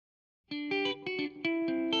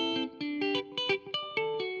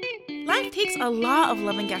Life takes a lot of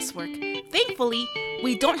love and guesswork. Thankfully,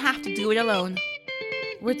 we don't have to do it alone.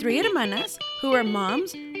 We're three hermanas who are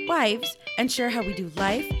moms, wives, and share how we do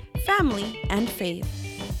life, family, and faith.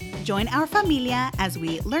 Join our familia as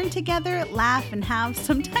we learn together, laugh, and have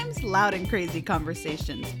sometimes loud and crazy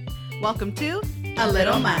conversations. Welcome to A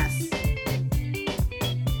Little Más.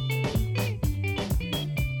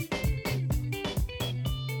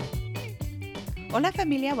 Hola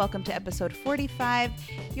familia, welcome to episode 45.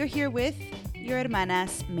 You're here with your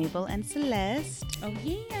hermanas Mabel and Celeste. Oh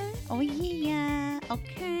yeah. Oh yeah,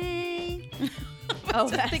 okay. I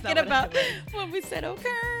was just thinking about when we said okay,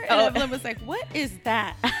 and Evelyn was like, "What is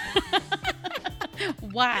that?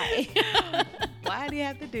 Why? Why do you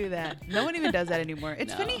have to do that?" No one even does that anymore.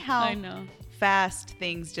 It's funny how I know. fast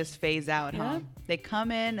things just phase out, huh? Yep. They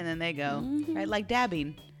come in and then they go, right? Like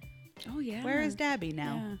dabbing. Oh yeah. Where is dabbing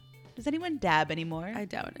now? Yeah. Does anyone dab anymore? I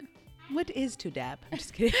doubt it. What is to dab? I'm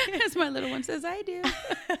just kidding. As my little one says, I do.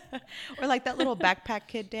 Or like that little backpack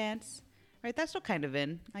kid dance, right? That's still kind of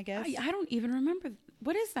in, I guess. I don't even remember.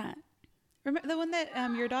 What is that? Remember the one that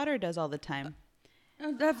your daughter does all the time?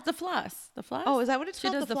 Oh, that's the floss. The floss? Oh, is that what it's She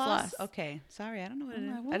called? does the floss. Okay, sorry, I don't know what it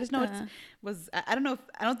is. I I just know want I don't know.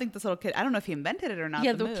 I don't think this little kid. I don't know if he invented it or not.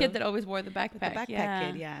 Yeah, the the move. kid that always wore the backpack. The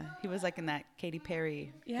backpack kid. Yeah, he was like in that Katy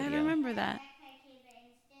Perry. Yeah, video. I remember that.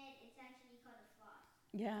 It's actually called a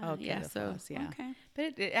floss. Yeah. Okay, yeah. the So floss, yeah. okay.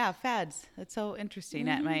 But yeah, fads. That's so interesting.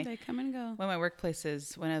 At my They come and go. one of my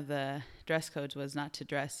workplaces, one of the dress codes was not to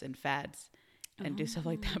dress in fads and do stuff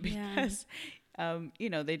like that yeah. because,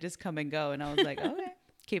 they just come and go. And I was like, okay,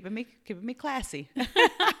 keeping me classy.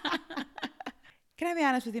 Can I be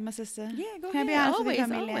honest with you, my sister? Yeah, go Can ahead. I be honest Always, with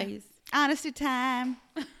you, Camelia? always. Honesty time.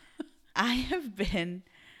 I have been.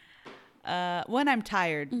 When I'm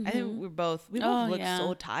tired, I think we both look yeah.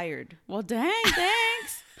 so tired. Well, dang,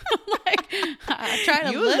 thanks. Like, I tried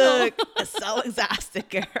a You little. look so exhausted,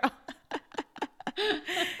 girl.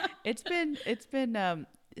 It's been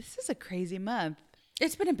this is a crazy month.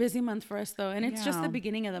 It's been a busy month for us, though, and it's just Yeah. the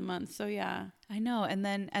beginning of the month. So, yeah. I know. And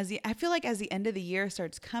then I feel like as the end of the year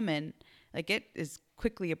starts coming, like it is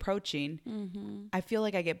quickly approaching, I feel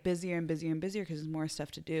like I get busier and busier and busier because there's more stuff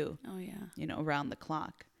to do, Oh, yeah. around the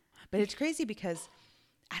clock. But it's crazy because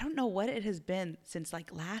I don't know what it has been since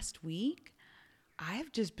like last week.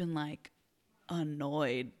 I've just been like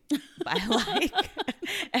annoyed by like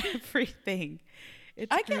everything.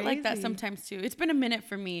 I get like that crazy. sometimes, too. It's been a minute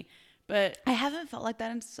for me, but I haven't felt like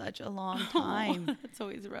that in such a long time. it's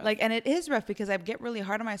always rough. Like, and it is rough because I get really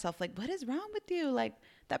hard on myself. Like, what is wrong with you? Like,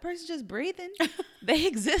 that person's just breathing. They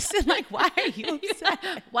exist. And like, why are you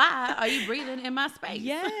upset? why are you breathing in my space?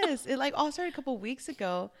 Yes. It like all started a couple weeks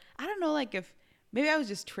ago. I don't know, like if maybe I was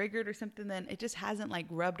just triggered or something, then it just hasn't like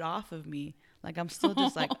rubbed off of me. Like I'm still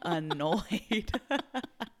just like annoyed.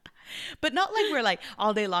 But not like we're like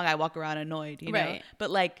all day long I walk around annoyed, you know? Right.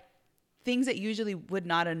 But like things that usually would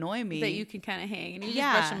not annoy me. That you can kind of hang and you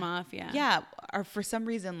just brush them off. Yeah. Yeah. Are for some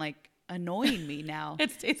reason like annoying me now.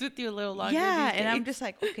 It stays with you a little longer. Yeah, these and I'm days. just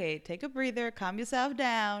like, okay, take a breather, calm yourself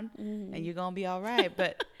down, and you're gonna be all right.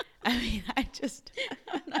 But I mean,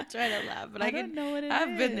 I'm not trying to laugh, but I I don't can. know what it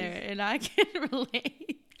I've been is. there, and I can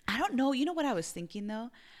relate. I don't know. You know what I was thinking though?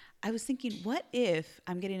 I was thinking, what if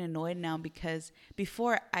I'm getting annoyed now because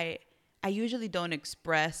before I usually don't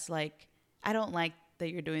express like I don't like that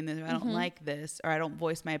you're doing this, or I don't like this, or I don't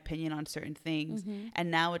voice my opinion on certain things,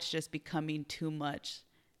 and now it's just becoming too much.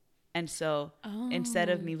 And so instead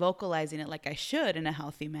of me vocalizing it like I should in a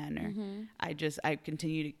healthy manner, I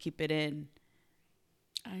continue to keep it in.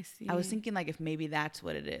 I see. I was thinking like if maybe that's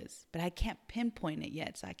what it is, but I can't pinpoint it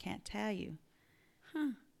yet, so I can't tell you. Huh.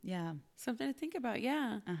 Yeah. Something to think about.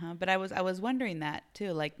 Yeah. But I was wondering that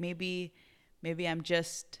too. Like maybe I'm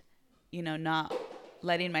just, not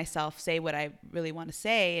letting myself say what I really want to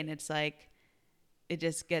say, and it's like it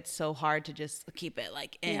just gets so hard to just keep it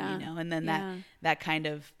like in, and then that kind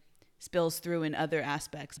of spills through in other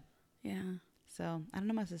aspects. Yeah. So I don't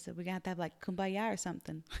know, my sister. We're gonna have to have like kumbaya or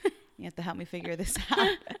something. You have to help me figure this out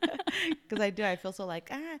because I feel so like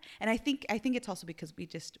and I think it's also because we've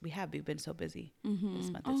been so busy this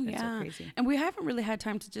month. It's been so crazy, and we haven't really had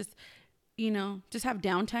time to just just have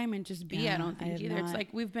downtime and just be. Yeah, I don't I think have either. not. It's like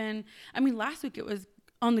we've been. I mean, last week it was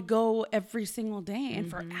on the go every single day and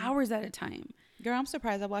for hours at a time. girl. I'm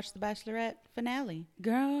surprised I watched the Bachelorette finale.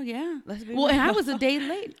 Girl, yeah. Let's be Well, and I real. was a day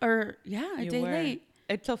late, a You day were. late.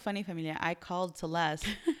 It's so funny, Familia. I called Celeste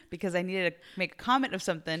because I needed to make a comment of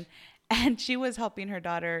something, and she was helping her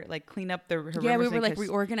daughter like clean up her Yeah, we rooms were like because-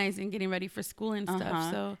 reorganizing, getting ready for school and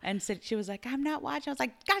stuff. So and said she was like, I'm not watching. I was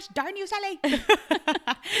like, gosh darn you, Sally.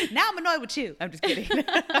 Now I'm annoyed with you. I'm just kidding.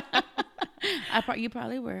 You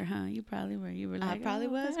probably were, huh? You probably were. You were like, I probably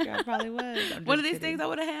was, girl. I probably was. I'm One of just these kidding. things I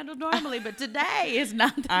would have handled normally, but today is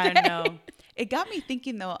not the I day. know. It got me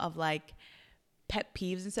thinking though of like pet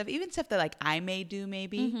peeves and stuff, even stuff that like I may do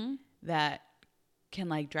maybe that can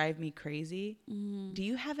like drive me crazy. Do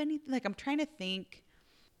you have any? Like I'm trying to think.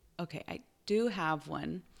 Okay, I do have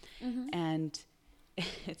one, and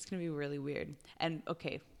it's gonna be really weird. And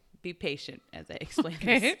okay, be patient as I explain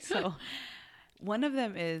this. So, one of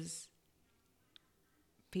them is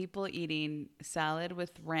people eating salad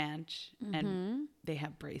with ranch and they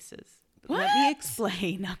have braces. Let me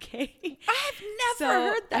explain, okay? I've never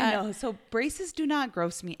heard that. I know. So braces do not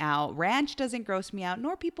gross me out. Ranch doesn't gross me out,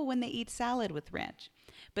 nor people when they eat salad with ranch.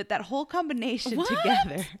 But that whole combination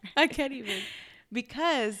together. I can't even.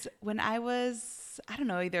 Because when I was, I don't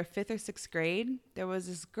know, either 5th or 6th grade, there was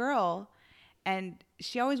this girl and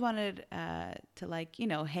she always wanted to like, you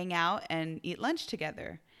know, hang out and eat lunch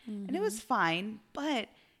together. And it was fine, but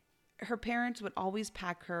her parents would always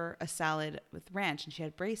pack her a salad with ranch and she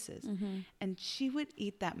had braces. And she would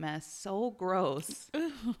eat that mess so gross.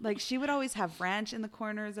 Like she would always have ranch in the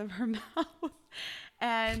corners of her mouth.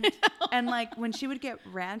 And like when she would get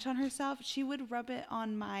ranch on herself, she would rub it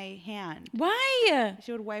on my hand. Why?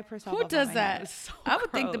 She would wipe herself Who off does on my hand. It that? was so I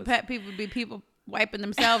would think the gross. pet peeve would be people wiping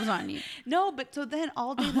themselves on you. No, but so then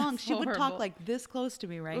all day long she would horrible. talk like this close to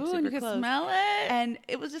me, right? Ooh, Super and you could close. smell it. And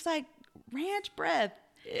it was just like ranch breath.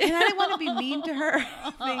 And I didn't want to be mean to her or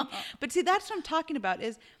anything. But see, that's what I'm talking about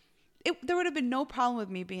is there would have been no problem with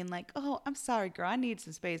me being like, oh, I'm sorry, girl. I need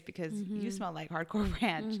some space because you smell like hardcore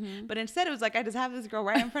ranch. But instead it was like, I just have this girl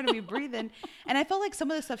right in front of me breathing. And I felt like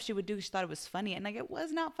some of the stuff she would do, she thought it was funny. And like, it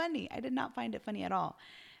was not funny. I did not find it funny at all.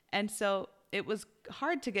 And so it was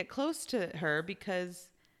hard to get close to her because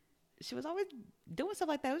she was always doing stuff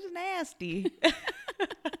like that. It was just nasty.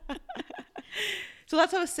 So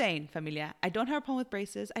that's what I was saying, familia. I don't have a problem with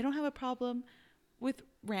braces. I don't have a problem with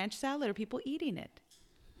ranch salad or people eating it.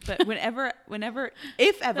 But whenever,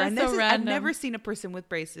 if ever, That's and so this is, I've random. never seen a person with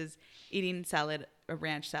braces eating salad or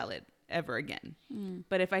ranch salad ever again.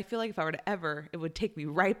 But if I feel like if I were to ever, it would take me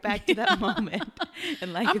right back to that moment.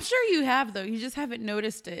 And like, I'm sure you have though. You just haven't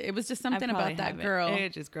noticed it. It was just I something probably about that haven't. girl.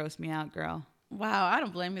 It just grossed me out, girl. Wow, I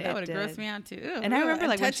don't blame you. That It would have grossed did. me out too. Ew, And I remember,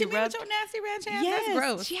 like, when she touching me with rubbed- your nasty ranch hands. Yes, That's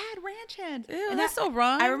gross. she had ranch hands. Ew, And that's so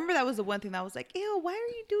wrong. I remember that was the one thing that I was like, ew, why are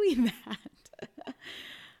you doing that?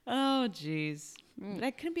 Oh, jeez. But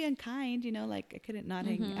I couldn't be unkind, you know, like I couldn't not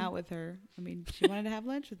hang out with her. I mean, she wanted to have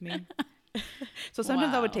lunch with me. So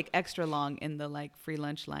sometimes I would Wow. take extra long in the like free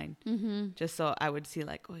lunch line, just so I would see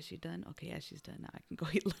like, oh, is she done? Okay, yeah, she's done. Now I can go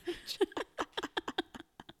eat lunch.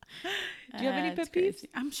 Do you have any That's pet peeves? crazy.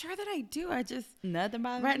 I'm sure that I do. I just Nothing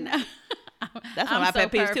bothers right you? now. That's I'm one of my so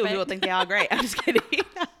pet peeves too. perfect. People think they're all great. I'm just kidding.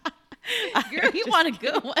 Girl, you want a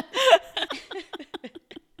good one?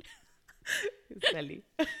 Silly.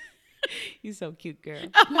 You're so cute, girl.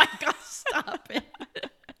 Oh my gosh, stop it!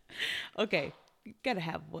 Okay, you gotta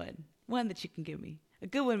have one that you can give me. A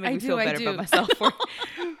good one I make me do, feel I better do. about myself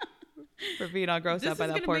for being all grossed This out is by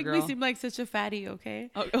gonna that poor make girl. me seem like such a fatty. Okay.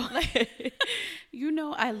 Oh, You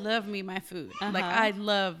know, I love me my food. Like Uh-huh. I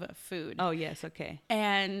love food. oh yes, okay.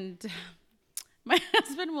 And my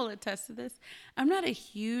husband will attest to this. I'm not a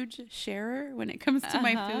huge sharer when it comes to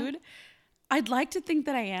my food. I'd like to think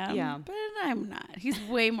that I am, Yeah. but I'm not. He's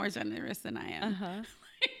way more generous than I am.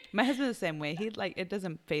 My husband's the same way. He like it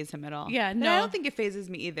doesn't phase him at all. Yeah, But no. I don't think it phases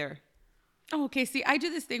me either. Oh, okay. See, I do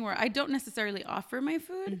this thing where I don't necessarily offer my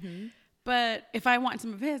food, but if I want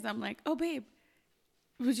some of his, I'm like, oh, babe,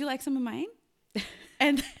 would you like some of mine?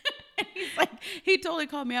 And he's like, he totally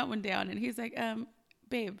called me out one day on it. He's like,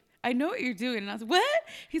 babe, I know what you're doing. And I was like, what?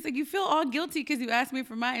 He's like, you feel all guilty because you asked me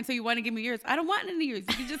for mine, so you want to give me yours. I don't want any of yours.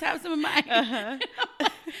 You can just have some of mine.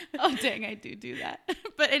 Oh, dang, I do that.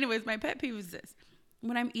 But anyways, my pet peeve is this.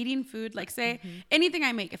 When I'm eating food, like say anything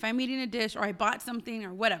I make, if I'm eating a dish or I bought something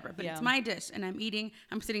or whatever, but Yeah. it's my dish and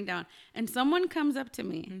I'm sitting down and someone comes up to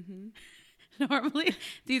me. Normally,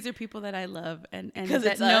 these are people that I love and 'Cause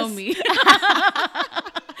that it's know us. me.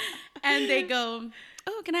 And they go,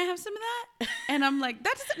 oh, can I have some of that? And I'm like,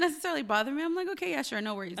 that doesn't necessarily bother me. I'm like, okay, yeah, sure,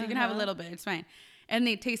 no worries. You can have a little bit. It's fine. And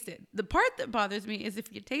they taste it. The part that bothers me is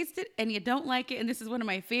if you taste it and you don't like it, and this is one of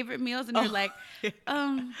my favorite meals, and you're like,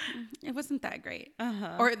 it wasn't that great.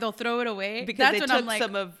 Or they'll throw it away. Because That's they when took I'm like,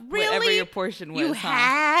 some of really? whatever your portion was. You huh?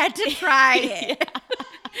 had to try it.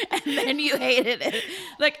 And then you hated it.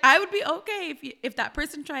 Like I would be okay if that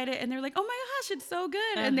person tried it and they're like, oh my gosh, it's so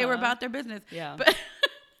good. And they were about their business. Yeah.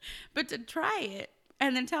 But to try it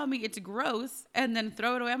and then tell me it's gross and then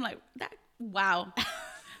throw it away, I'm like, wow.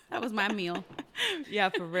 That was my meal. Yeah,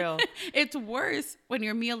 for real. It's worse when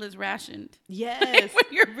your meal is rationed. Yes. When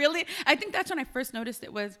you're really, I think that's when I first noticed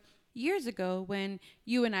it was years ago when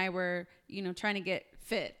you and I were, trying to get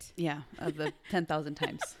fit. Yeah, of the 10,000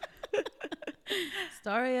 times.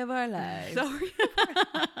 Story of our lives.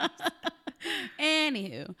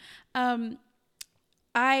 Anywho,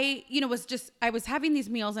 I was having these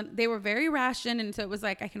meals and they were very rationed. And so it was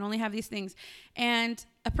like, I can only have these things. And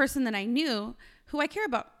a person that I knew who I care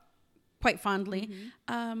about quite fondly,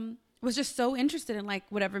 was just so interested in like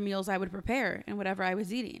whatever meals I would prepare and whatever I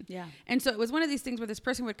was eating. Yeah. And so it was one of these things where this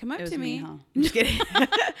person would come up to me. Huh? I'm just kidding.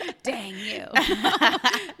 Dang you.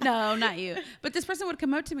 No, not you. But this person would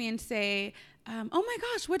come up to me and say, oh my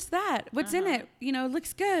gosh, what's that? What's in it? It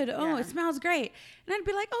looks good. Oh, it smells great. And I'd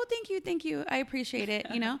be like, oh, thank you. I appreciate it,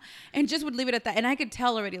 and just would leave it at that. And I could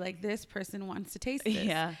tell already, like, this person wants to taste this.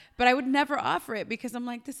 Yeah. But I would never offer it because I'm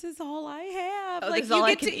like, this is all I have. Like, you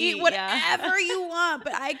get to eat whatever you want,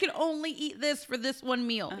 but I can only eat this for this one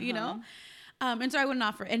meal, And so I wouldn't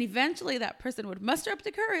offer. And eventually that person would muster up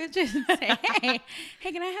the courage and say, hey,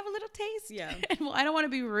 can I have a little taste? Yeah. And, well, I don't want to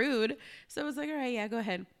be rude. So I was like, all right, yeah, go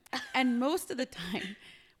ahead. And most of the time,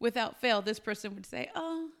 without fail, this person would say,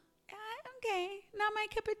 oh, okay, not my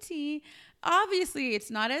cup of tea. Obviously,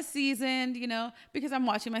 it's not as seasoned, because I'm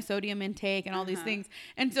watching my sodium intake and all these things.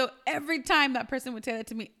 And so every time that person would say that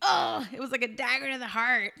to me, it was like a dagger to the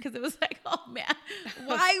heart because it was like, oh, man,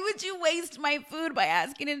 why would you waste my food by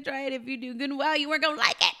asking to try it if you do good and well? You weren't going to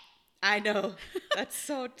like it. I know. That's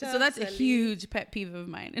so tough. So that's a huge pet peeve of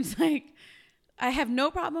mine. It's like, I have no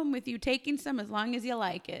problem with you taking some as long as you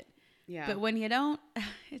like it. Yeah. But when you don't,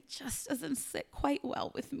 it just doesn't sit quite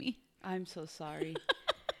well with me. I'm so sorry.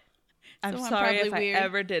 I'm So I'm sorry if probably I weird.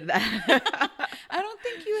 ever did that. I don't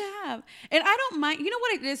think you have. And I don't mind. You know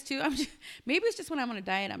what it is too? Maybe it's just when I'm on a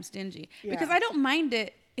diet, I'm stingy. Yeah. Because I don't mind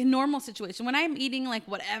it in normal situation. When I'm eating like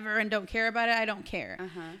whatever and don't care about it, I don't care.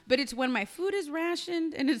 But it's when my food is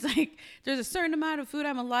rationed and it's like there's a certain amount of food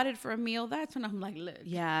I'm allotted for a meal. That's when I'm like, look.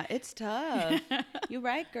 Yeah, it's tough. You're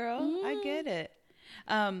right, girl. I get it.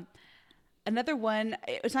 Another one,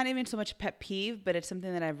 it's not even so much a pet peeve, but it's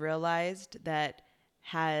something that I've realized that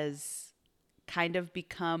has kind of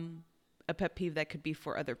become a pet peeve that could be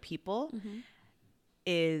for other people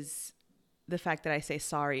is the fact that I say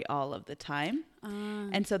sorry all of the time.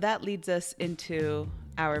 And so that leads us into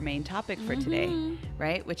our main topic for today,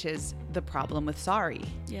 right? Which is the problem with sorry.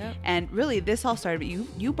 Yep. And really this all started,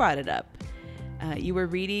 you brought it up. You were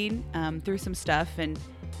reading through some stuff and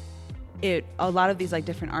a lot of these like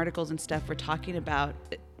different articles and stuff were talking about,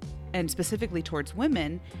 and specifically towards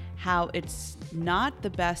women, how it's not the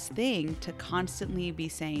best thing to constantly be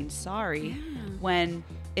saying sorry when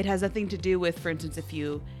it has nothing to do with, for instance, if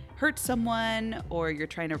you hurt someone or you're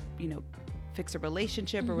trying to, fix a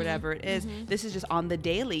relationship or whatever it is. This is just on the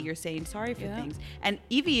daily. You're saying sorry for things. And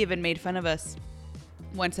Evie even made fun of us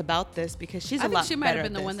once about this because she's a lot better. I think she might have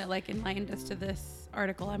been at the one this. that like enlightened us to this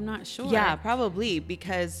article. I'm not sure. Yeah, probably,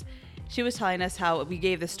 because she was telling us how we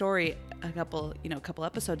gave the story a couple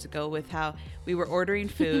episodes ago with how we were ordering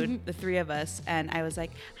food, the three of us, and I was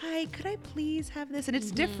like, hi, could I please have this? And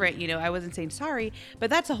it's different, I wasn't saying sorry, but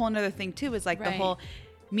that's a whole nother thing too, is like the whole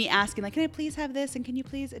me asking like, can I please have this? And can you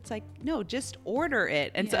please? It's like, no, just order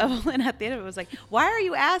it. And so Evelyn at the end of it was like, why are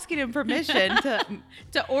you asking him permission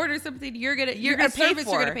to order something you're gonna pay service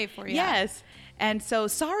for? You're gonna pay for? Yeah. Yes. And so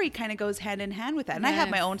sorry kind of goes hand in hand with that. And I have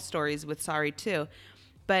my own stories with sorry too.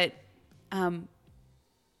 But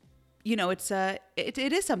it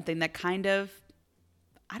is something that kind of,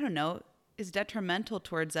 I don't know, is detrimental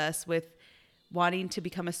towards us with wanting to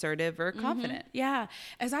become assertive or confident. Yeah.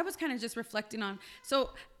 As I was kind of just reflecting on,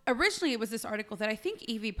 so originally it was this article that I think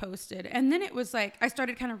Evie posted. And then it was like, I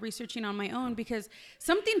started kind of researching on my own because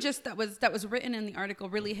something just that was written in the article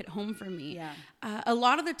really hit home for me. Yeah. A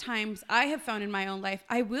lot of the times I have found in my own life,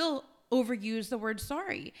 I will overuse the word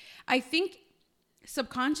sorry. I think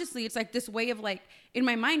subconsciously it's like this way of like, in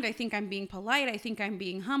my mind, I think I'm being polite. I think I'm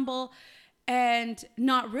being humble, and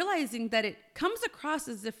not realizing that it comes across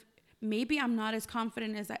as if maybe I'm not as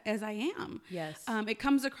confident as I am. Yes. It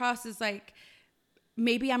comes across as like,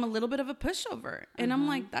 maybe I'm a little bit of a pushover. And I'm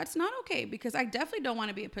like, that's not okay, because I definitely don't want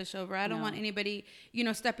to be a pushover. I don't want anybody,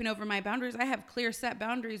 stepping over my boundaries. I have clear set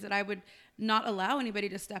boundaries that I would not allow anybody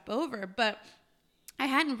to step over. But I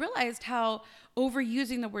hadn't realized how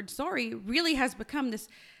overusing the word sorry really has become this,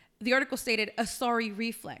 the article stated, a sorry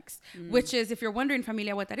reflex, which is, if you're wondering,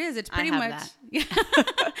 familia, what that is, it's pretty much,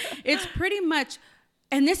 it's pretty much,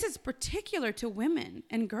 and this is particular to women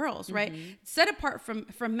and girls, right? Set apart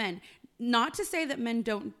from men. Not to say that men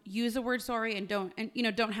don't use the word sorry and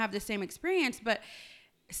don't have the same experience, but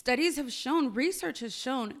studies have shown, research has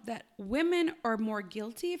shown that women are more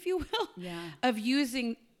guilty, if you will, of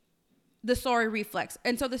using the sorry reflex.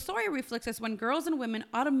 And so the sorry reflex is when girls and women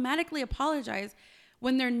automatically apologize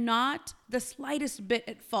when they're not the slightest bit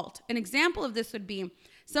at fault. An example of this would be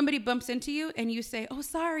somebody bumps into you and you say, oh,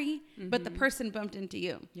 sorry, but the person bumped into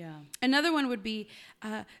you. Yeah. Another one would be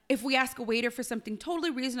if we ask a waiter for something totally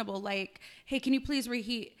reasonable, like, hey, can you please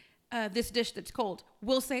reheat this dish that's cold?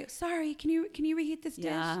 We'll say, sorry, can you reheat this dish?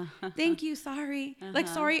 Yeah. Thank you, sorry. Like,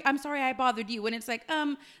 sorry, I'm sorry I bothered you. And it's like,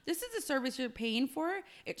 this is a service you're paying for.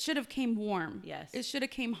 It should have came warm. Yes. It should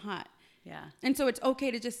have came hot. Yeah. And so it's okay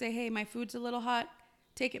to just say, hey, my food's a little hot.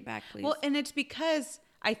 Take it back, please. Well, and it's because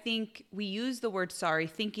I think we use the word sorry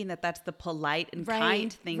thinking that that's the polite and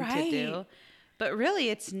kind thing to do. But really,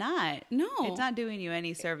 it's not. No. It's not doing you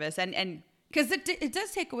any service. And because it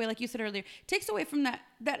does take away, like you said earlier, takes away from that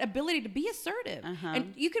ability to be assertive.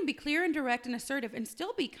 And you can be clear and direct and assertive and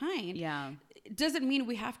still be kind. Yeah. It doesn't mean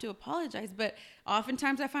we have to apologize. But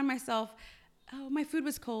oftentimes I find myself, oh, my food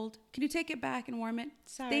was cold. Can you take it back and warm it?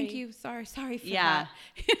 Sorry. Thank you. Sorry for that.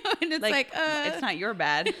 And it's it's not your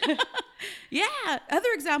bad. Yeah. Other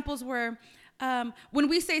examples were when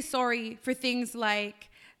we say sorry for things like,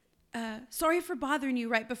 sorry for bothering you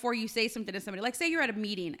right before you say something to somebody. Like say you're at a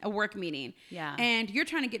meeting, a work meeting. Yeah. And you're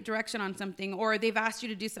trying to get direction on something or they've asked you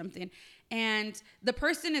to do something. And the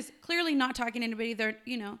person is clearly not talking to anybody. They're,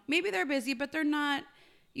 maybe they're busy, but they're not,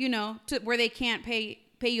 to where they can't pay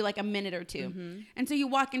you like a minute or two. And so you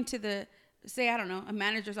walk into say, I don't know, a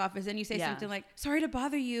manager's office and you say something like, sorry to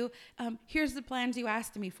bother you. Here's the plans you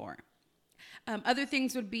asked me for. Other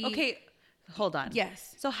things would be. Okay, hold on.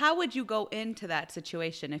 Yes. So how would you go into that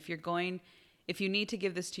situation if you need to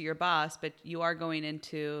give this to your boss, but you are going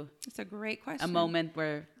into That's a great question. a moment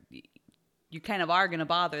where you kind of are going to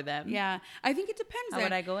bother them? Yeah. I think it depends. How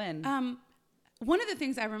would I go in? One of the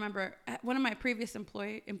things I remember at one of my previous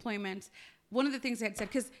employments, one of the things I had said,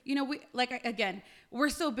 because, we're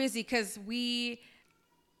so busy because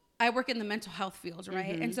I work in the mental health field,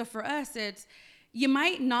 right? And so for us, you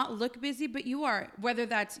might not look busy, but you are, whether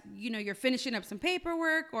that's, you're finishing up some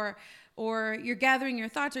paperwork or you're gathering your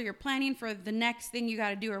thoughts or you're planning for the next thing you got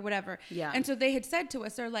to do or whatever. Yeah. And so they had said to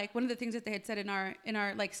us, they're like, one of the things that they had said in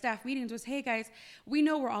our like staff meetings was, hey guys, we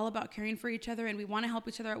know we're all about caring for each other and we want to help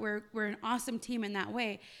each other out. We're an awesome team in that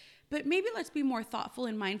way. But maybe let's be more thoughtful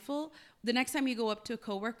and mindful the next time you go up to a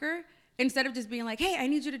coworker, instead of just being like, hey, I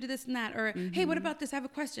need you to do this and that, or hey, what about this? I have a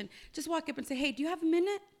question. Just walk up and say, hey, do you have a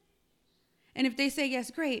minute? And if they say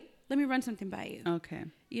yes, great, let me run something by you. Okay.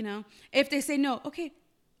 If they say no, okay,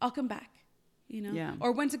 I'll come back. Yeah.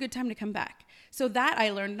 Or when's a good time to come back? So that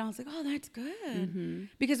I learned, and I was like, oh, that's good.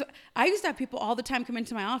 Because I used to have people all the time come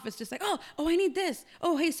into my office just like, oh, I need this.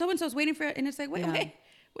 Oh, hey, so-and-so's waiting for it. And it's like, wait a minute.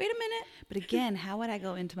 But again, how would I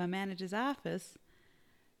go into my manager's office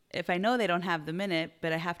if I know they don't have the minute,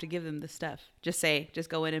 but I have to give them the stuff? Just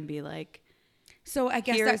go in and be like, so I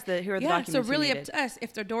guess here are the documents. So really you up to us.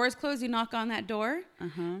 If the door is closed, you knock on that door.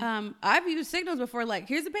 I've used signals before, like,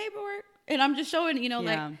 here's the paperwork. And I'm just showing,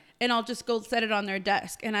 and I'll just go set it on their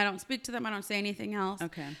desk. And I don't speak to them. I don't say anything else.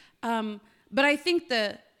 Okay. But I think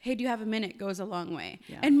hey, do you have a minute goes a long way.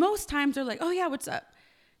 Yeah. And most times they're like, oh, yeah, what's up?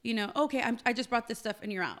 Okay, I just brought this stuff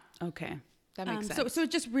and you're out. Okay. That makes sense. So it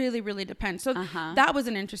just really, really depends. So that was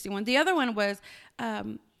an interesting one. The other one was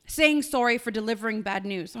saying sorry for delivering bad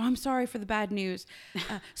news. Oh, I'm sorry for the bad news.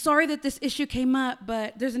 Sorry that this issue came up,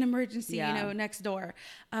 but there's an emergency, next door.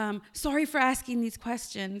 Sorry for asking these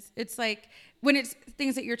questions. It's like when it's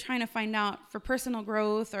things that you're trying to find out for personal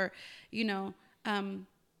growth or,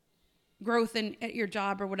 growth at your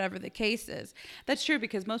job or whatever the case is. That's true,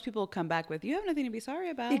 because most people come back with, you have nothing to be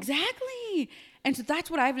sorry about. Exactly. And so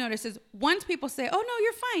that's what I've noticed is once people say, oh, no,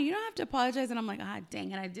 you're fine, you don't have to apologize. And I'm like,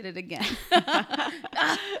 dang it, I did it again.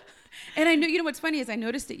 And I knew, what's funny is I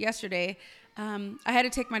noticed it yesterday. I had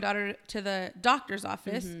to take my daughter to the doctor's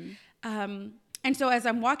office. And so as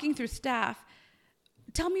I'm walking through staff,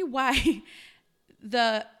 tell me why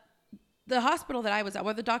the hospital that I was at,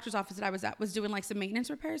 or the doctor's office that I was at, was doing like some maintenance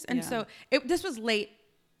repairs. And so this was late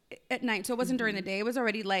at night. So it wasn't during the day. It was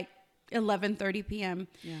already like 11:30 p.m.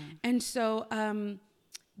 Yeah. And so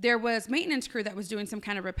there was maintenance crew that was doing some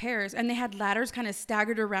kind of repairs, and they had ladders kind of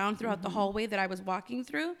staggered around throughout the hallway that I was walking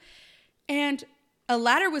through. And a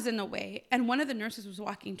ladder was in the way, and one of the nurses was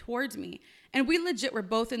walking towards me. And we legit were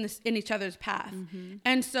both in each other's path.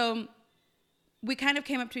 And so we kind of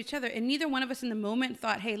came up to each other, and neither one of us in the moment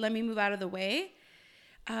thought, hey, let me move out of the way.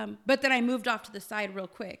 But then I moved off to the side real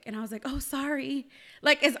quick, and I was like, oh, sorry.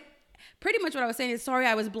 Like, pretty much what I was saying is, sorry,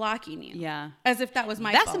 I was blocking you. Yeah. As if that was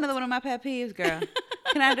my fault. That's another one of my pet peeves, girl.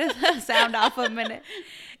 can I just sound off a minute?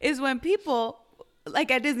 Is when people,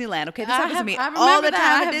 like at Disneyland, okay, this happens to me I all remember the that.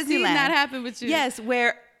 time I at have Disneyland. seen that happen with you. Yes,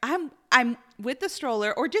 where I'm with the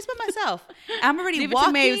stroller or just by myself. I'm already Leave it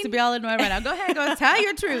walking. to Maves to be all annoyed right now. Go ahead, go tell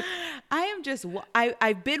your truth. I am just,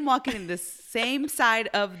 I've been walking in the same side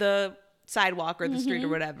of the sidewalk or the street or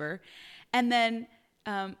whatever. And then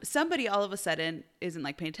somebody all of a sudden isn't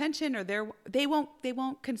like paying attention or they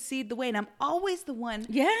won't concede the way. And I'm always the one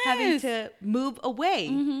having Yes. to move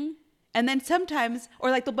away. And then sometimes,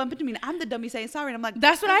 or like they'll bump into me and I'm the dummy saying sorry. And I'm like,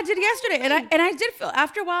 That's what I did yesterday. And I did feel,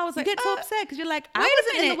 after a while, I was you like, get so upset because you're like, I wait a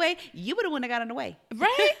wasn't in the minute. way. You would have wouldn't have got in the way.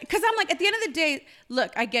 Right? Because I'm like, at the end of the day,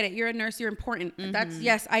 look, I get it. You're a nurse. You're important. That's,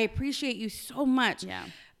 yes, I appreciate you so much. Yeah.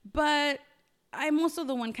 But I'm also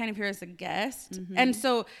the one kind of here as a guest. And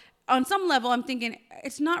so on some level, I'm thinking,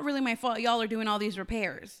 it's not really my fault. Y'all are doing all these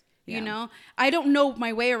repairs. You Yeah. know, I don't know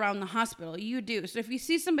my way around the hospital. You do. So if you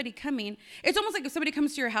see somebody coming, it's almost like if somebody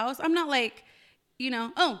comes to your house, I'm not like,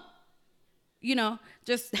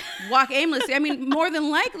 just walk aimlessly. I mean, more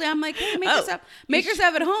than likely, I'm like, hey, make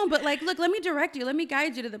yourself at home. But like, look, let me direct you. Let me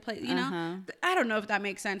guide you to the place. You know, I don't know if that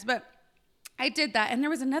makes sense, but I did that. And there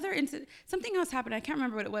was another incident. Something else happened. I can't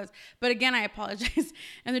remember what it was. But again, I apologized.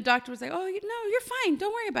 And the doctor was like, oh, no, you're fine.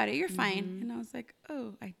 Don't worry about it. You're fine. And I was like,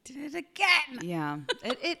 oh, I did it again. Yeah,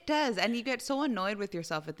 it does. And you get so annoyed with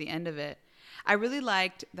yourself at the end of it. I really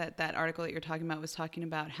liked that article that you're talking about was talking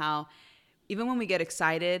about how even when we get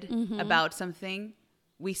excited about something,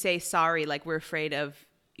 we say sorry like we're afraid of,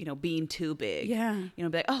 being too big. Yeah. Be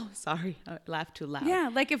like, oh, sorry, I laughed too loud. Yeah,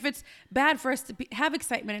 like if it's bad for us to have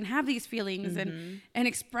excitement and have these feelings and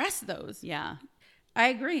express those. Yeah. I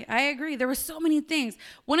agree. There were so many things.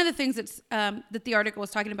 One of the things that the article was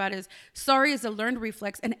talking about is sorry is a learned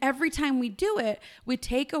reflex. And every time we do it, we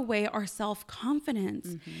take away our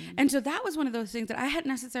self-confidence. And so that was one of those things that I hadn't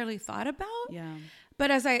necessarily thought about. Yeah. But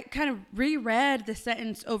as I kind of reread the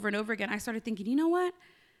sentence over and over again, I started thinking, you know what?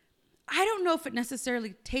 I don't know if it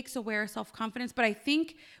necessarily takes away our self-confidence, but I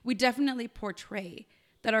think we definitely portray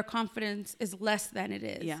that our confidence is less than it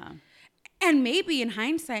is. Yeah. And maybe in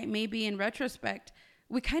hindsight, maybe in retrospect,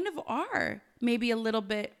 we kind of are maybe a little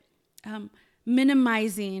bit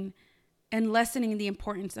minimizing and lessening the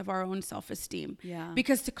importance of our own self-esteem. Yeah.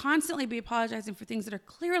 Because to constantly be apologizing for things that are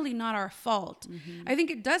clearly not our fault, I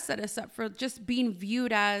think it does set us up for just being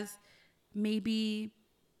viewed as maybe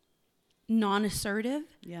non-assertive.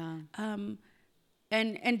 Yeah.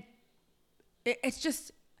 And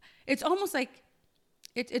it's almost like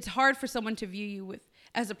it's hard for someone to view you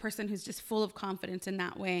as a person who's just full of confidence in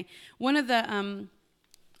that way. One of the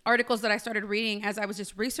articles that I started reading as I was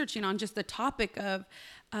just researching on just the topic of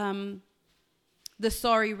the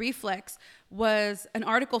sorry reflex was an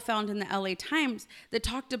article found in the LA Times that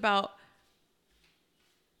talked about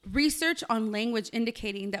research on language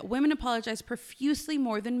indicating that women apologize profusely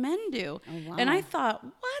more than men do. Oh, wow. And I thought,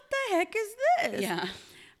 what the heck is this? Yeah.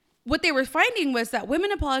 What they were finding was that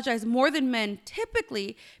women apologize more than men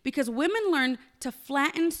typically because women learn to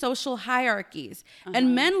flatten social hierarchies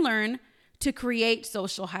and men learn to create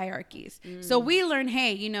social hierarchies. So we learn,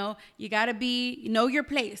 hey, you got to know your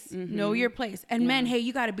place, know your place. And men, hey,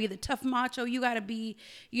 you got to be the tough macho. You got to be,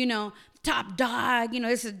 top dog.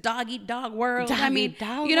 This is dog eat dog world. Dog I mean, eat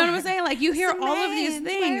dog you know what I'm world. saying? Like you hear It's a all of these man's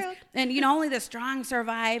things world. and, only the strong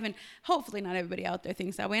survive. And hopefully not everybody out there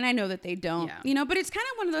thinks that way. And I know that they don't, Yeah. but it's kind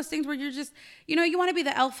of one of those things where you're just, you want to be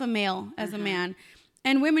the alpha male as a man.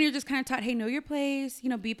 And women, you're just kind of taught, hey, know your place,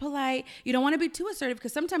 be polite. You don't want to be too assertive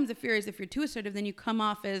because sometimes the fear is if you're too assertive, then you come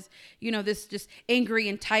off as, this just angry,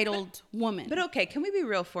 entitled woman. But okay, can we be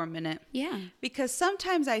real for a minute? Yeah. Because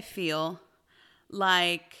sometimes I feel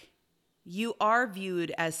like you are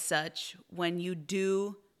viewed as such when you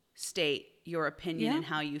do state your opinion and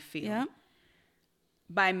how you feel. Yeah.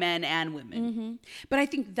 By men and women. But I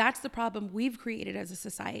think that's the problem we've created as a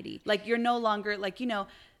society. Like you're no longer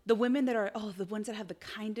the women that are, the ones that have the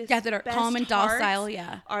kindest, Yeah, that are best calm and hearts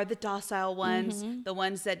docile, are the docile ones, the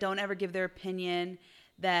ones that don't ever give their opinion,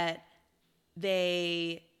 that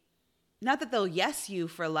not that they'll yes you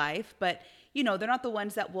for life, but they're not the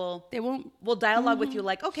ones that will dialogue with you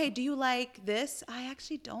like, okay, do you like this? I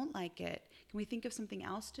actually don't like it. Can we think of something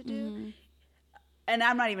else to do? And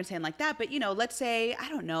I'm not even saying like that, but let's say, I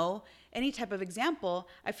don't know, any type of example.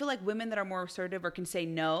 I feel like women that are more assertive or can say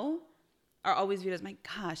no are always viewed as, my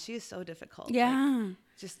gosh, she is so difficult. Yeah.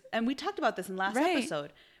 Like, and we talked about this in last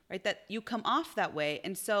episode, right? That you come off that way.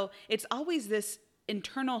 And so it's always this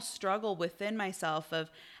internal struggle within myself of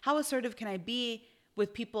how assertive can I be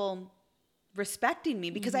with people respecting me?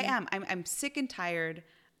 Because I'm sick and tired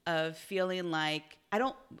of feeling like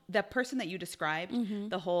the person that you described,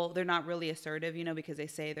 they're not really assertive, because they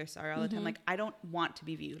say they're sorry all the time. Like, I don't want to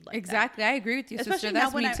be viewed like exactly. that. I agree with you, Especially sister.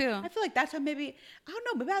 That's now when me too. I feel like that's how maybe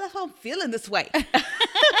that's how I'm feeling this way.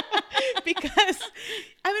 Because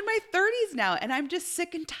I'm in my 30s now and I'm just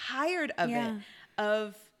sick and tired of it,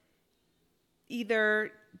 of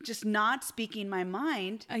either just not speaking my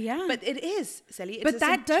mind. But it is, Celi. It's but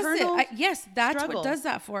that does it. Yes, that's struggle what does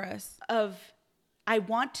that for us. I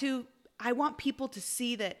want people to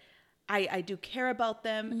see that I do care about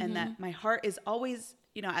them and that my heart is always,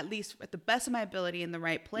 at least at the best of my ability in the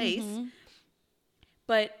right place.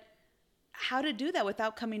 But how to do that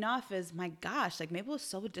without coming off as, my gosh, like Mabel is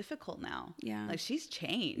so difficult now. Yeah. Like she's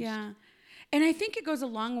changed. Yeah. And I think it goes a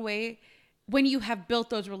long way when you have built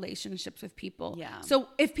those relationships with people. Yeah. So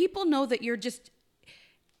if people know that you're just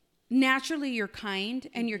naturally you're kind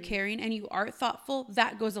and you're caring and you are thoughtful,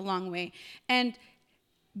 that goes a long way. And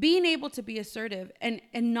being able to be assertive and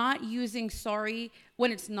not using sorry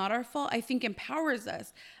when it's not our fault, I think empowers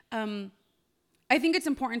us. I think it's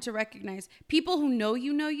important to recognize people who know,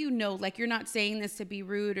 like you're not saying this to be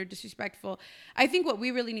rude or disrespectful. I think what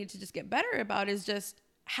we really need to just get better about is just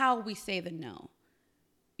how we say the no.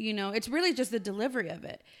 It's really just the delivery of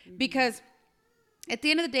it. Because at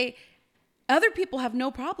the end of the day, other people have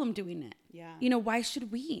no problem doing it. Yeah. Why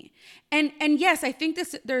should we? And yes, I think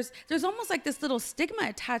there's almost like this little stigma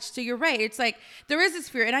attached to, you're right. It's like there is this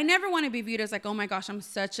fear, and I never want to be viewed as like, oh my gosh, I'm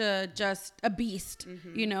such just a beast,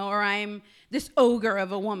 or I'm this ogre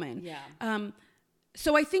of a woman. Yeah.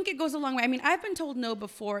 So I think it goes a long way. I mean, I've been told no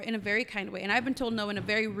before in a very kind way, and I've been told no in a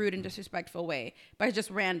very rude and disrespectful way by just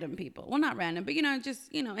random people. Well, not random, but just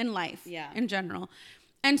in life, in general.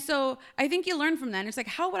 And so I think you learn from that. And it's like,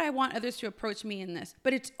 how would I want others to approach me in this?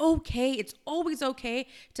 But it's okay. It's always okay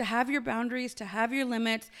to have your boundaries, to have your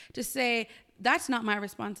limits, to say, that's not my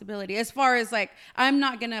responsibility. As far as like, I'm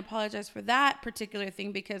not going to apologize for that particular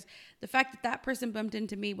thing because the fact that person bumped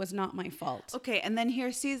into me was not my fault. Okay. And then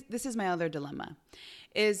this is my other dilemma,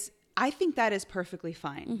 is I think that is perfectly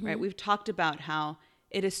fine, right? We've talked about how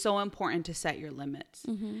it is so important to set your limits.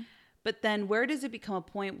 But then where does it become a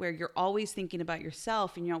point where you're always thinking about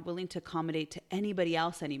yourself and you're not willing to accommodate to anybody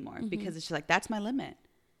else anymore? Because it's just like, that's my limit.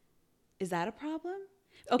 Is that a problem?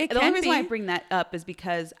 Okay, the only reason why I bring that up is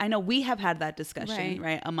because I know we have had that discussion,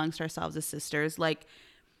 right, amongst ourselves as sisters. Like,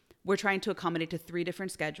 we're trying to accommodate to 3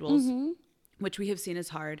 different schedules, which we have seen as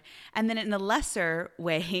hard. And then in a lesser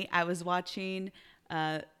way, I was watching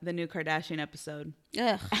the new Kardashian episode.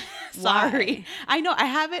 Ugh. Sorry. I know. I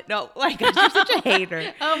haven't. No. Oh my gosh, you're such a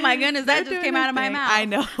hater. Oh my goodness. That just came out of my mouth. I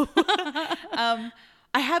know.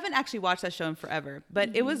 I haven't actually watched that show in forever,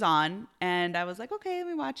 but it was on and I was like, okay, let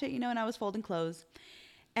me watch it, and I was folding clothes.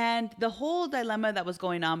 And the whole dilemma that was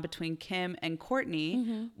going on between Kim and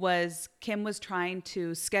Kourtney was Kim was trying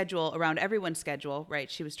to schedule around everyone's schedule, right?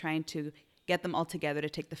 She was trying to get them all together to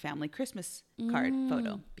take the family Christmas card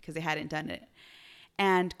photo because they hadn't done it.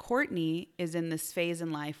 And Kourtney is in this phase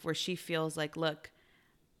in life where she feels like, look,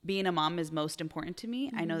 being a mom is most important to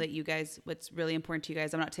me. I know that you guys, what's really important to you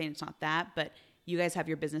guys, I'm not saying it's not that, but you guys have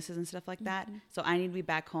your businesses and stuff like that. So I need to be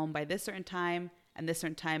back home by this certain time and this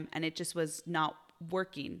certain time. And it just was not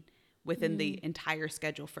working within the entire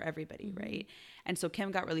schedule for everybody, right? And so Kim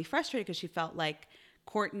got really frustrated because she felt like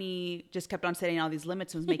Kourtney just kept on setting all these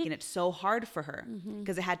limits and was making it so hard for her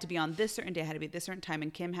because it had to be on this certain day, it had to be this certain time,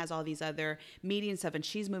 and Kim has all these other meetings stuff and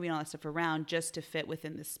she's moving all that stuff around just to fit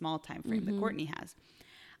within this small time frame that Kourtney has.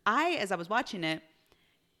 As I was watching it,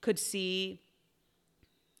 could see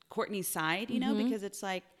Kourtney's side, because it's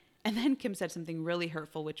like, and then Kim said something really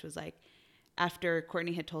hurtful, which was like, after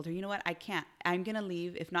Kourtney had told her, you know what, I can't, I'm going to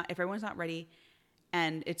leave. If everyone's not ready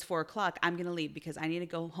and it's 4:00, I'm going to leave because I need to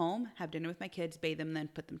go home, have dinner with my kids, bathe them, then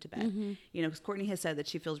put them to bed. Because Kourtney has said that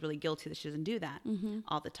she feels really guilty that she doesn't do that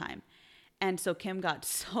all the time. And so Kim got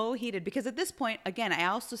so heated because at this point, again, I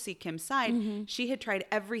also see Kim's side. She had tried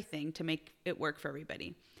everything to make it work for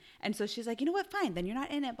everybody. And so she's like, you know what, fine, then you're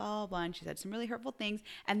not in it, blah, blah, blah. And she said some really hurtful things.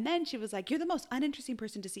 And then she was like, you're the most uninteresting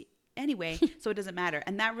person to see anyway, so it doesn't matter.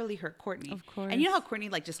 And that really hurt Kourtney. Of course. And you know how Kourtney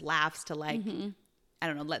like just laughs to like, I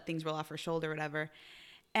don't know, let things roll off her shoulder or whatever.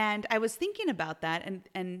 And I was thinking about that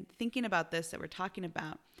and thinking about this that we're talking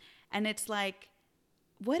about. And it's like,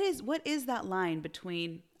 what is that line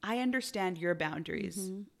between, I understand your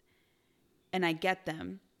boundaries and I get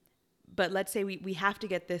them, but let's say we have to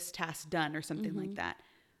get this task done or something like that.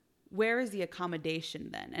 Where is the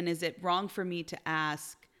accommodation then? And is it wrong for me to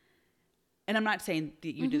ask, and I'm not saying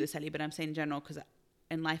that you do this, Ellie, but I'm saying in general, because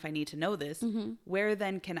in life I need to know this, where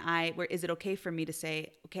is it okay for me to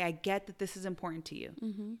say, okay, I get that this is important to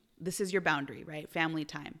you. This is your boundary, right? Family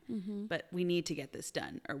time, but we need to get this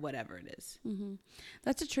done, or whatever it is.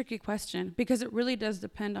 That's a tricky question, because it really does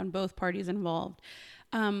depend on both parties involved.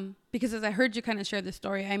 Because as I heard you kind of share the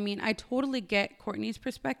story, I mean, I totally get Courtney's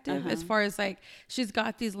perspective as far as like, she's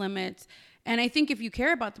got these limits. And I think if you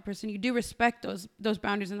care about the person, you do respect those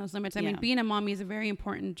boundaries and those limits. I mean, being a mommy is a very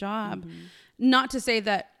important job. Not to say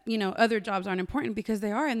that, you know, other jobs aren't important, because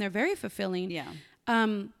they are, and they're very fulfilling. Yeah.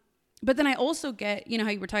 But then I also get, you know, how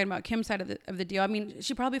you were talking about Kim's side of the deal. I mean,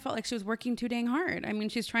 she probably felt like she was working too dang hard. I mean,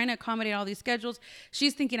 she's trying to accommodate all these schedules.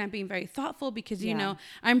 She's thinking I'm being very thoughtful because, you know,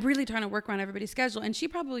 I'm really trying to work around everybody's schedule. And she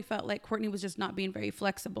probably felt like Courtney was just not being very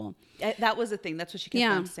flexible. That was the thing. That's what she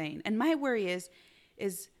kept on saying. And my worry is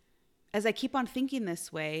as I keep on thinking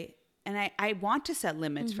this way, and I want to set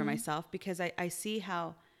limits for myself, because I see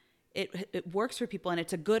how it works for people and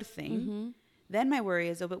it's a good thing. Then my worry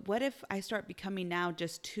is, but what if I start becoming now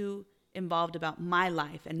just too involved about my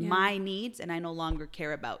life and my needs, and I no longer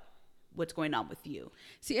care about what's going on with you?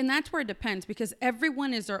 See, and that's where it depends, because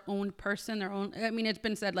everyone is their own person, their own, I mean, it's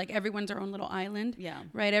been said, like, everyone's their own little island. Yeah.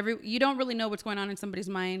 Right? You don't really know what's going on in somebody's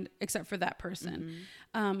mind except for that person.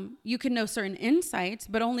 You can know certain insights,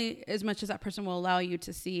 but only as much as that person will allow you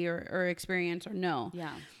to see or experience or know.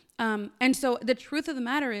 Yeah. And so the truth of the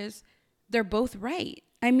matter is, they're both right.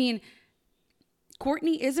 I mean,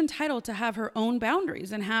 Courtney is entitled to have her own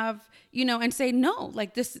boundaries and have, you know, and say, no,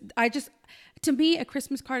 like this, to me, a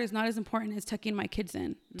Christmas card is not as important as tucking my kids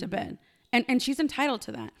in to bed. And she's entitled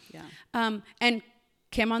to that. Yeah. And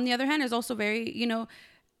Kim, on the other hand, is also very, you know,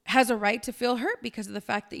 has a right to feel hurt because of the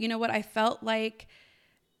fact that, you know what, I felt like,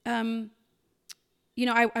 you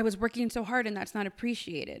know, I was working so hard and that's not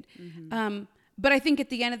appreciated. But I think at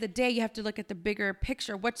the end of the day, you have to look at the bigger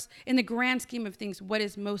picture. What's in the grand scheme of things, what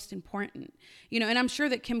is most important? You know, and I'm sure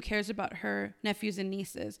that Kim cares about her nephews and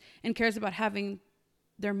nieces and cares about having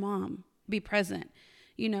their mom be present,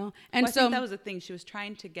 you know? And I so think that was the thing she was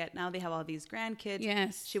trying to get. Now they have all these grandkids.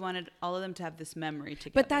 Yes. She wanted all of them to have this memory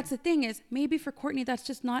together. But that's the thing is, maybe for Courtney, that's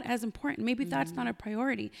just not as important. Maybe that's not a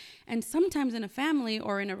priority. And sometimes in a family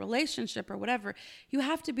or in a relationship or whatever, you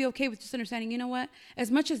have to be okay with just understanding, you know what, as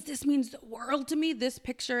much as this means the world to me, this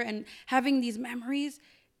picture and having these memories,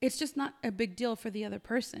 it's just not a big deal for the other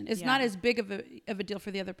person. It's not as big of a deal for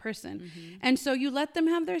the other person. And so you let them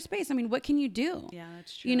have their space. I mean, what can you do? Yeah,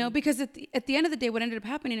 that's true. You know, because at the end of the day, what ended up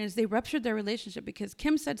happening is they ruptured their relationship because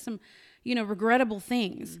Kim said some, you know, regrettable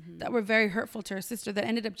things that were very hurtful to her sister that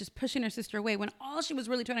ended up just pushing her sister away, when all she was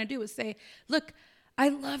really trying to do was say, look, I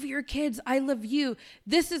love your kids. I love you.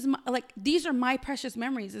 This is these are my precious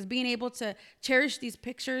memories, is being able to cherish these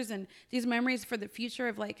pictures and these memories for the future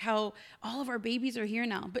of like how all of our babies are here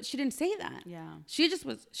now. But she didn't say that. Yeah.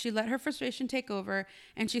 She let her frustration take over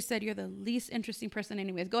and she said, you're the least interesting person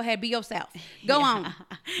anyways. Go ahead, be yourself. Go on.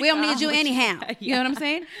 We don't need you anyhow. You know what I'm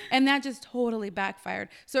saying? And that just totally backfired.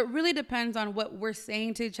 So it really depends on what we're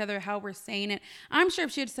saying to each other, how we're saying it. I'm sure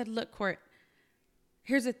if she had said, look, Court,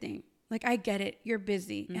 here's the thing. Like, I get it. You're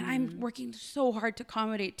busy. And I'm working so hard to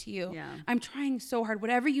accommodate to you. Yeah. I'm trying so hard.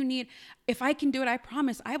 Whatever you need, if I can do it, I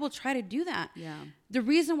promise I will try to do that. Yeah. The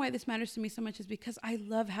reason why this matters to me so much is because I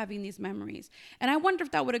love having these memories. And I wonder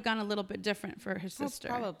if that would have gone a little bit different for her sister.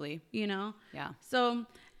 Probably. You know? Yeah. So,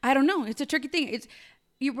 I don't know. It's a tricky thing.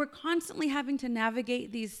 We're constantly having to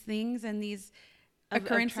navigate these things and these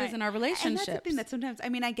occurrences in our relationships. And that's the thing that sometimes, I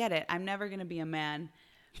mean, I get it. I'm never going to be a man.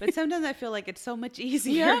 But sometimes I feel like it's so much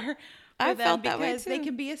easier for them because they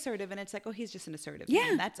can be assertive, and it's like, oh, he's just an assertive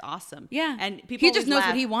man. That's awesome. Yeah. And people he just knows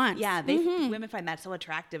laugh. what he wants. Yeah, women find that so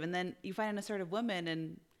attractive, and then you find an assertive woman,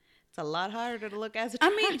 and it's a lot harder to look as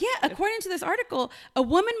attractive. I mean, yeah, according to this article, a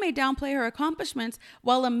woman may downplay her accomplishments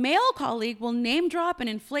while a male colleague will name drop and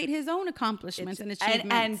inflate his own accomplishments and achievements.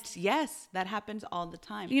 And yes, that happens all the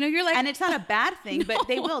time. You know, you're like... And it's not a bad thing, but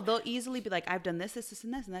they will. They'll easily be like, I've done this,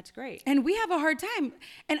 and this, and that's great. And we have a hard time.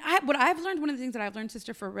 And what I've learned, one of the things that I've learned,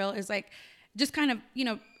 sister, for real, is like, just kind of, you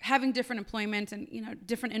know, having different employments and, you know,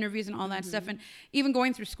 different interviews and all that stuff. And even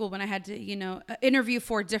going through school when I had to, you know, interview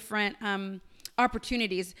for different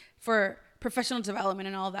opportunities for professional development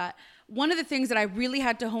and all that. One of the things that I really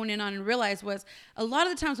had to hone in on and realize was a lot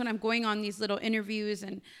of the times when I'm going on these little interviews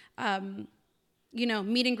and, you know,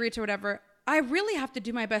 meet and greets or whatever, I really have to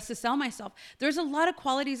do my best to sell myself. There's a lot of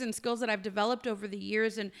qualities and skills that I've developed over the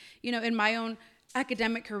years and, you know, in my own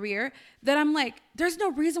academic career that I'm like, there's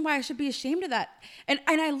no reason why I should be ashamed of that. And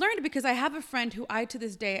I learned because I have a friend who to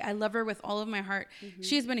this day, I love her with all of my heart.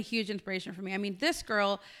 She's been a huge inspiration for me. I mean, this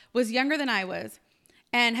girl was younger than I was.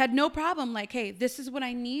 and had no problem like, hey, this is what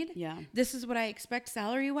I need. Yeah. This is what I expect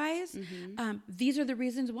salary-wise. These are the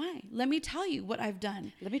reasons why. Let me tell you what I've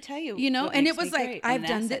done. Let me tell you. You know, what and makes it was me like, great I've and an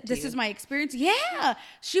done asset to this you. is my experience. Yeah.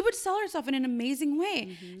 She would sell herself in an amazing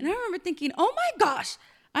way. And I remember thinking, oh my gosh,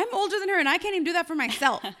 I'm older than her and I can't even do that for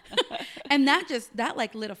myself. And that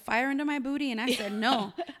like lit a fire under my booty. And I said,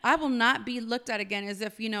 no, I will not be looked at again as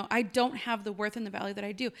if, you know, I don't have the worth and the value that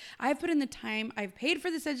I do. I've put in the time. I've paid for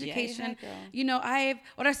this education. girl. You know,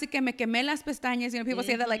 ahora sí que me quemé las pestañas. You know, people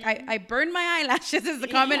say that like I burned my eyelashes is the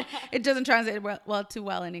comment. It doesn't translate too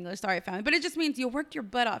well in English. Sorry, family. But it just means you worked your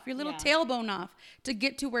butt off, your little tailbone off to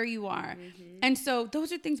get to where you are. And so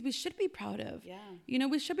those are things we should be proud of. Yeah. You know,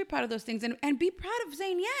 we should be proud of those things and be proud of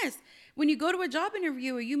saying yes. When you go to a job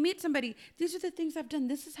interview or you meet somebody, these are the things I've done.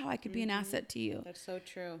 This is how I could be an asset to you. That's so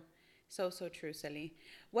true. So true, Sally.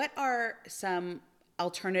 What are some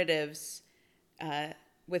alternatives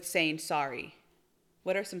with saying sorry?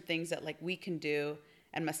 What are some things that like we can do,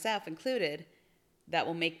 and myself included, that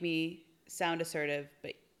will make me sound assertive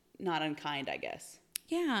but not unkind, I guess?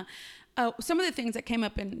 Yeah. Some of the things that came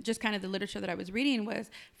up in just kind of the literature that I was reading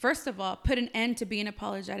was, first of all, put an end to being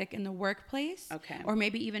apologetic in the workplace. Okay. Or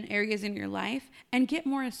maybe even areas in your life, and get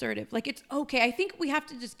more assertive. Like, it's okay. I think we have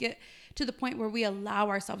to just get to the point where we allow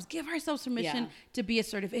ourselves, give ourselves permission to be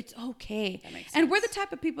assertive. It's okay. That makes And we're the sense.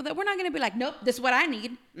 type of people that we're not going to be like, nope, this is what I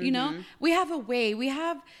need. You know, we have a way. We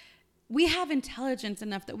have intelligence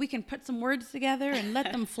enough that we can put some words together and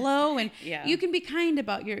let them flow. And you can be kind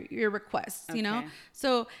about your requests, you know? Okay.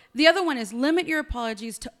 So the other one is limit your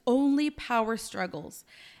apologies to only power struggles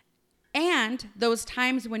and those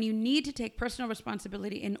times when you need to take personal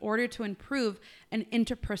responsibility in order to improve an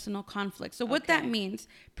interpersonal conflict. So what that means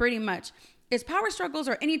pretty much is power struggles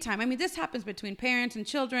or any time. I mean, this happens between parents and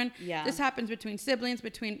children. Yeah. This happens between siblings,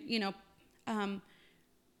 between, you know,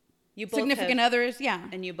 You both significant have, others. Yeah.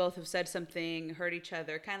 and you both have said something, hurt each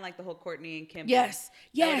other, kind of like the whole Courtney and Kim. Yes, thing.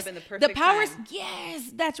 That would yes. have been the perfect powers. time.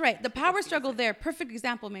 Yes, that's right. The power struggle there. Perfect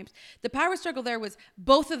example, Mapes. The power struggle there was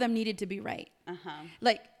both of them needed to be right.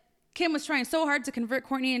 Like Kim was trying so hard to convert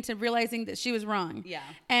Courtney into realizing that she was wrong. Yeah.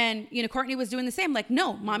 And you know, Courtney was doing the same. Like,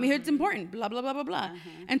 no, mommyhood's important. Blah blah blah blah blah.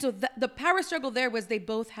 And so the power struggle there was they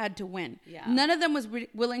both had to win. Yeah. None of them was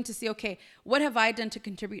willing to see, okay, what have I done to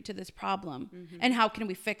contribute to this problem, and how can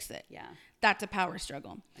we fix it? Yeah. That's a power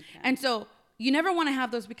struggle. Okay. And so you never want to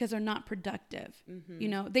have those because they're not productive. You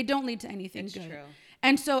know, they don't lead to anything It's good. true.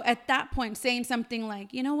 And so at that point, saying something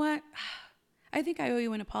like, you know what, I think I owe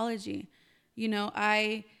you an apology. You know,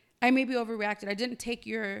 I maybe overreacted. I didn't take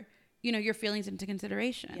your feelings into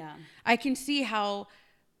consideration. Yeah. I can see how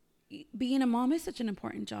being a mom is such an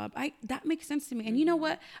important job. That makes sense to me. And you know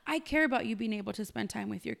what? I care about you being able to spend time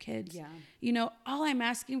with your kids. Yeah. You know, all I'm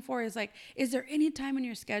asking for is like, is there any time in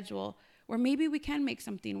your schedule where maybe we can make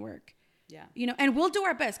something work? Yeah. You know, and we'll do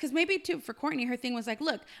our best. Because maybe too, for Courtney, her thing was like,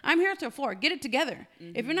 look, I'm here till 4. Get it together.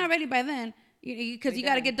 If you're not ready by then, because you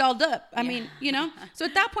got to get dolled up. I mean, you know, so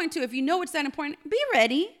at that point too, if you know it's that important, be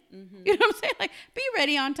ready. You know what I'm saying? Like, be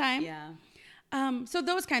ready on time. Yeah. So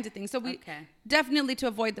those kinds of things. So we Okay. definitely to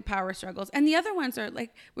avoid the power struggles. And the other ones are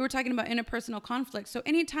like, we were talking about interpersonal conflict. So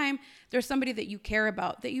anytime there's somebody that you care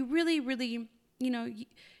about, that you really, really, you know,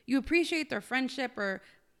 you appreciate their friendship or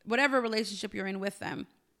whatever relationship you're in with them,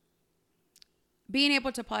 being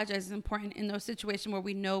able to apologize is important in those situations where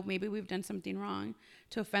we know maybe we've done something wrong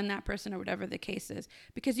to offend that person or whatever the case is,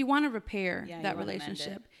 because you want to repair Yeah, you that wanna mend it.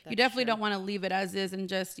 relationship. You That's definitely true. don't want to leave it as is and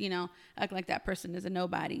just, you know, act like that person is a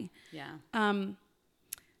nobody. Yeah.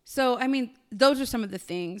 So, I mean, those are some of the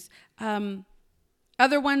things.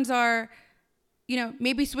 Other ones are, you know,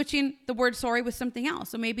 maybe switching the word sorry with something else.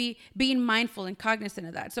 So maybe being mindful and cognizant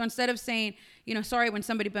of that. So instead of saying, you know, sorry when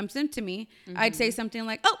somebody bumps into me, I'd say something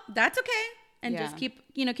like, oh, that's okay. And just keep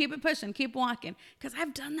it pushing, keep walking. Because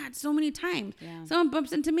I've done that so many times. Yeah. Someone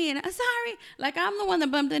bumps into me and sorry, like I'm the one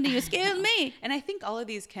that bumped into you. Excuse me. And I think all of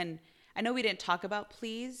these I know we didn't talk about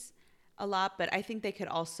please a lot, but I think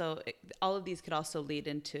all of these could also lead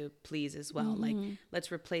into please as well. Like,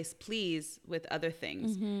 let's replace please with other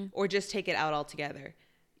things or just take it out altogether.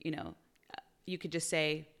 You know, you could just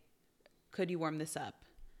say, could you warm this up?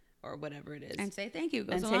 Or whatever it is. And say thank you.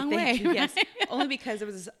 Goes And a say long thank way. you, yes. Only because there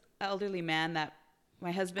was this elderly man that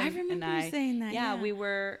my husband I remember and I, you saying that, yeah. we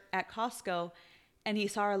were at Costco and he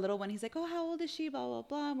saw our little one. He's like, oh, how old is she? Blah, blah,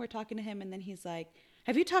 blah. And we're talking to him. And then he's like,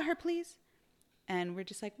 have you taught her please? And we're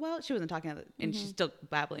just like, well, she wasn't talking, and she's still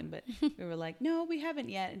babbling, but we were like, no, we haven't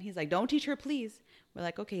yet. And he's like, don't teach her please. We're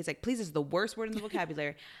like, okay. He's like, please is the worst word in the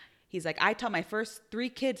vocabulary. He's like, I taught my first 3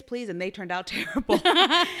 kids, please, and they turned out terrible.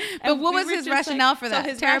 But what was his rationale for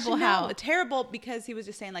that? Terrible how? Terrible because he was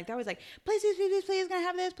just saying like, that was like, please, please, please, please, please, gonna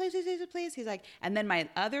have this, please, please, please, please. He's like, and then my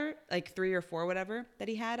other like 3 or 4, whatever that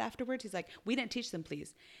he had afterwards, he's like, we didn't teach them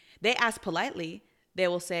please. They ask politely. They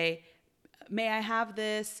will say, may I have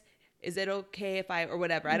this? Is it okay if I, or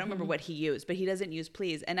whatever. I don't remember what he used, but he doesn't use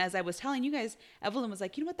please. And as I was telling you guys, Evelyn was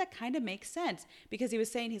like, you know what? That kind of makes sense, because he was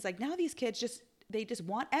saying, he's like, now these kids they just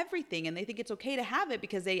want everything, and they think it's okay to have it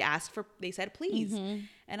because they said please.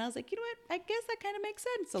 And I was like, you know what? I guess that kind of makes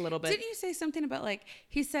sense a little bit. Didn't you say something about like,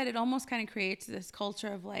 he said it almost kind of creates this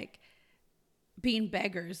culture of like being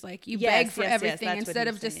beggars. Like you beg for everything instead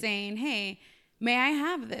of just saying, hey, may I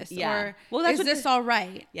have this? Yeah. Or well, is this all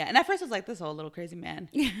right? Yeah. And at first I was like, this whole little crazy man.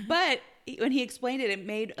 But when he explained it, it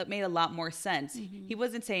made a lot more sense. He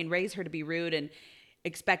wasn't saying raise her to be rude and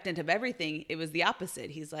expectant of everything. It was the opposite.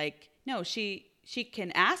 He's like, no, she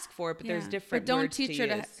can ask for it, but there's different But don't words teach to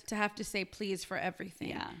her use. to have to say please for everything.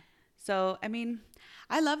 Yeah. So, I mean,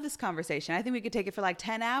 I love this conversation. I think we could take it for like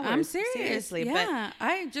 10 hours. I'm serious. Seriously. Yeah.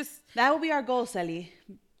 But that will be our goal, Sally.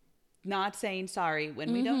 Not saying sorry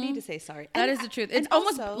when we don't need to say sorry. That is the truth. It's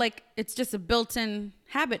almost like it's just a built-in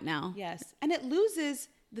habit now. Yes. And it loses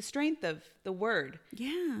the strength of the word.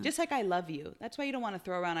 Yeah. Just like I love you. That's why you don't want to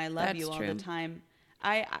throw around I love you all the time.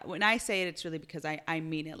 When I say it, it's really because I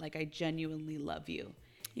mean it. Like I genuinely love you.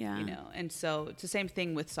 Yeah. You know, and so it's the same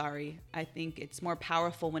thing with sorry. I think it's more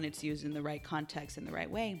powerful when it's used in the right context, in the right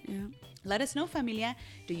way. Yeah. Let us know, familia.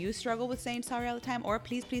 Do you struggle with saying sorry all the time, or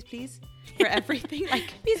please, please, please for everything?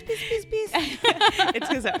 Like please, please, please, please. It's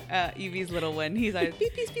because Evie's little one. He's like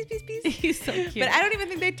please, please, please, please, please. He's so cute. But I don't even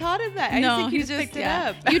think they taught him that. I think he just picked it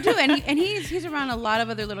up. You do, and he's around a lot of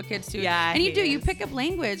other little kids too. Yeah, and you pick up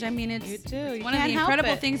language. I mean, it's you do. One of the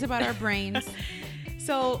incredible things about our brains.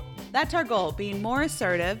 So that's our goal, being more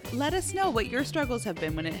assertive. Let us know what your struggles have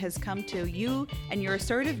been when it has come to you and your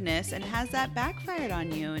assertiveness, and has that backfired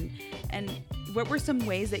on you? And what were some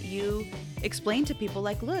ways that you explained to people,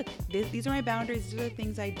 like, look, these are my boundaries, these are the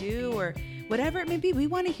things I do, or whatever it may be. We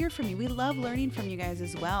want to hear from you. We love learning from you guys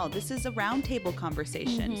as well. This is a roundtable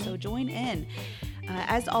conversation, so join in.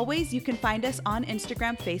 As always, you can find us on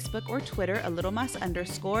Instagram, Facebook, or Twitter, @alittlemas_,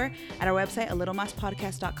 at our website,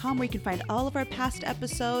 alittlemasspodcast.com, where you can find all of our past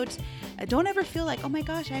episodes. Don't ever feel like, oh my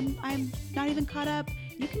gosh, I'm not even caught up.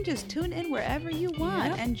 You can just tune in wherever you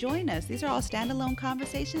want and join us. These are all standalone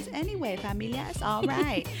conversations anyway, familia. It's all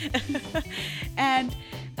right. And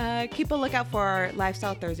keep a lookout for our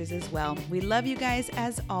Lifestyle Thursdays as well. We love you guys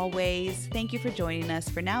as always. Thank you for joining us.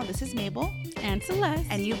 For now, this is Mabel and Celeste.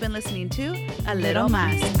 And you've been listening to A Little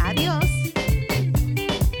Mas. Adios.